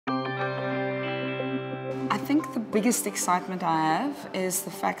I think the biggest excitement I have is the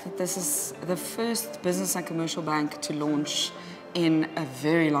fact that this is the first business and commercial bank to launch in a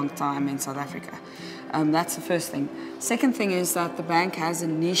very long time in South Africa. That's the first thing. Second thing is that the bank has a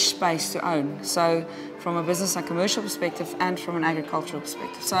niche space to own. So from a business and commercial perspective and from an agricultural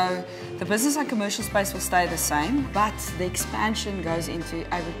perspective. So the business and commercial space will stay the same, but the expansion goes into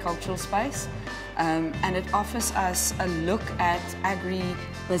agricultural space. And it offers us a look at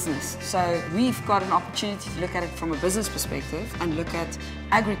agribusiness. So we've got an opportunity to look at it from a business perspective and look at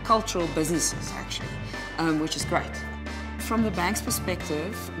agricultural businesses actually, which is great. From the bank's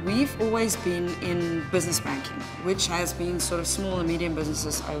perspective, we've always been in business banking, which has been sort of small and medium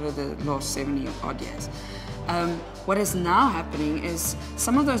businesses over the last 70 odd years. What is now happening is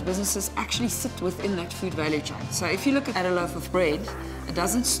some of those businesses actually sit within that food value chain. So if you look at a loaf of bread, it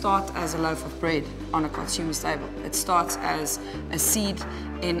doesn't start as a loaf of bread on a consumer's table. It starts as a seed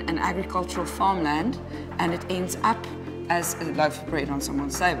in an agricultural farmland and it ends up as a loaf of bread on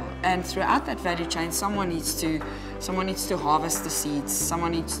someone's table. And throughout that value chain, someone needs to harvest the seeds,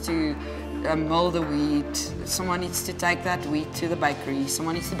 someone needs to mill the wheat, someone needs to take that wheat to the bakery,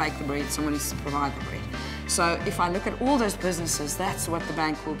 someone needs to bake the bread, someone needs to provide the bread. So if I look at all those businesses, that's what the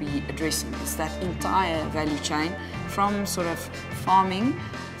bank will be addressing. It's that entire value chain from sort of farming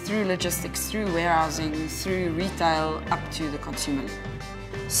through logistics, through warehousing, through retail up to the consumer level.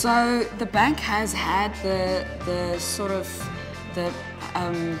 So the bank has had the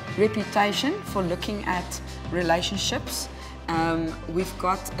reputation for looking at relationships. We've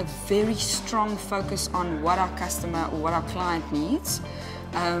got a very strong focus on what our customer or what our client needs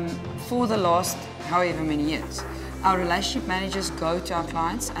for the last however many years. Our relationship managers go to our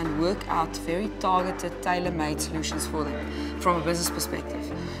clients and work out very targeted, tailor-made solutions for them from a business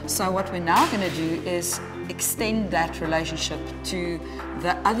perspective. So what we're now going to do is extend that relationship to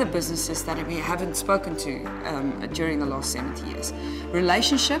the other businesses that we haven't spoken to during the last 70 years.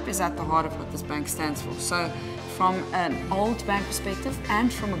 Relationship is at the heart of what this bank stands for. So from an old bank perspective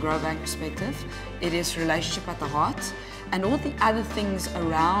and from a Grobank perspective, it is relationship at the heart, and all the other things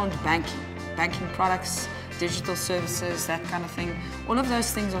around banking products, digital services, that kind of thing, all of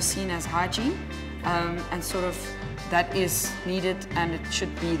those things are seen as hygiene and sort of that is needed and it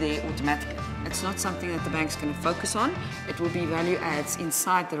should be there automatically. It's not something that the bank's going to focus on. It will be value adds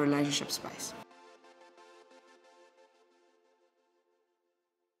inside the relationship space.